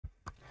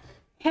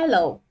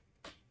Hello,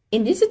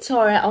 in this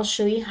tutorial I'll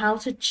show you how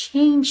to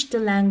change the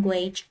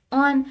language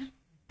on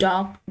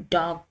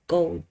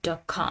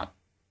Duckduckgo.com.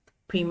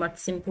 Pretty much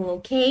simple,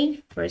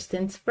 okay? First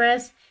things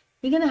first,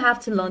 you're gonna have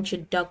to launch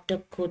your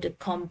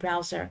Duckduckgo.com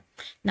browser.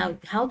 Now,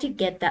 how to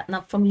get that?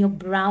 Now, from your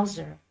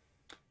browser,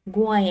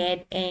 go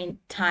ahead and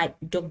type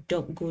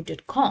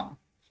Duckduckgo.com.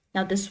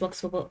 Now, this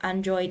works for both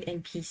Android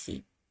and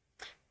PC.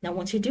 Now,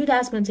 once you do that,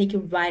 it's going to take you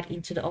right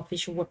into the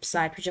official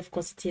website, which of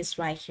course it is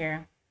right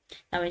here.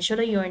 Now, ensure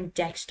that you're in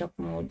desktop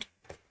mode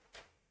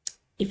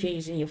if you're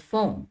using your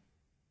phone.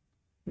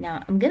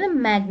 Now, I'm going to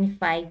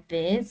magnify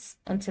this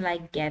until I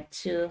get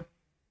to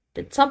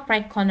the top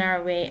right corner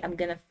where I'm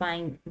going to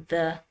find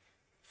the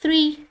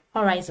 3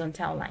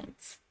 horizontal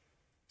lines.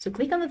 So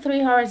click on the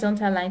 3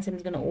 horizontal lines. I'm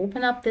going to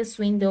open up this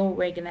window.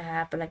 We're going to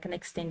have like an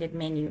extended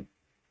menu.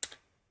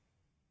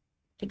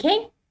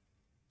 Okay,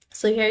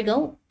 so here you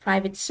go.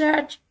 Private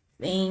search,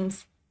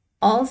 themes,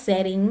 all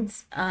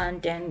settings,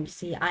 and then you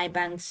see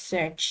IBAN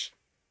search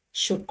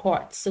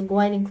shortcut. So go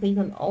ahead and click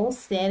on all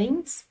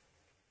settings.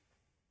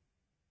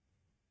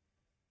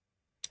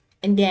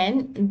 And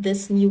then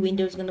this new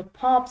window is going to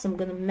pop. So I'm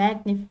going to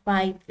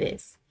magnify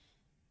this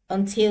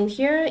until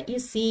here you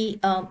see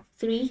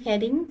 3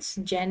 headings: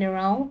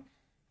 general,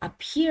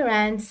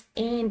 appearance,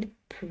 and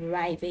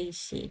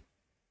privacy.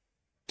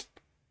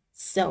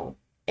 So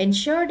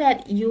ensure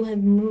that you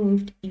have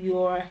moved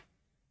your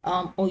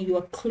or you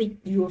have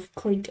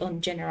clicked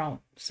on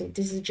general. So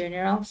this is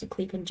general, so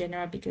click on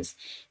general because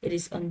it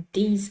is on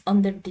these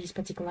under this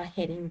particular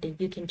heading that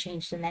you can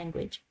change the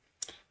language.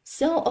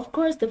 So of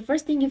course the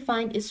first thing you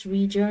find is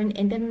region,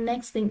 and then the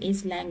next thing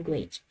is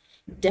language.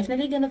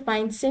 Definitely gonna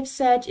find safe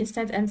search,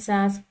 instant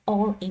answers,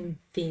 all in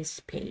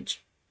this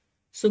page.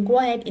 So go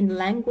ahead in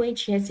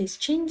language. Here it says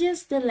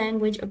changes the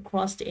language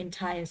across the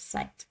entire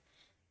site.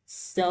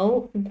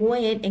 So go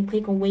ahead and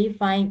click on where you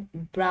find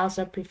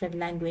browser preferred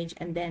language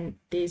and then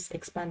this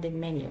expanded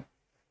menu.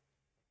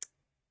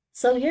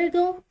 So here you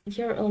go.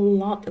 Here are a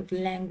lot of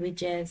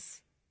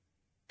languages.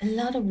 A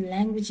lot of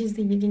languages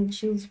that you can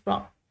choose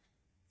from.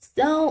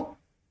 So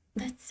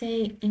let's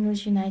say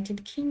English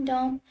United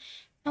Kingdom.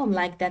 I don't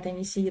like that. And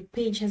you see the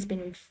page has been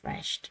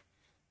refreshed.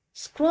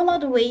 Scroll all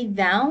the way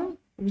down,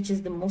 which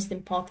is the most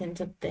important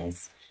of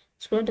this.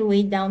 Scroll the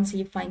way down so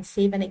you find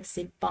save and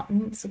exit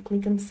button. So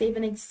click on save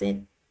and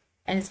exit.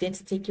 And it's going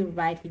to take you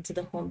right into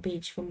the home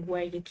page from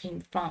where you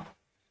came from.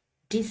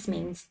 This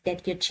means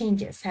that your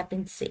changes have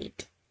been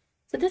saved.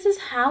 So this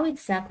is how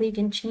exactly you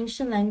can change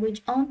the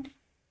language on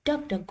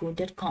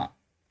Duckduckgo.com.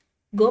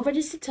 Go over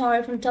this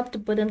tutorial from top to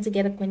bottom to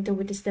get acquainted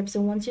with the steps,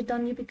 and once you're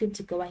done, you'll be good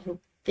to go. I hope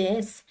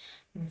this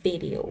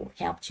video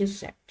helped you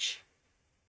search.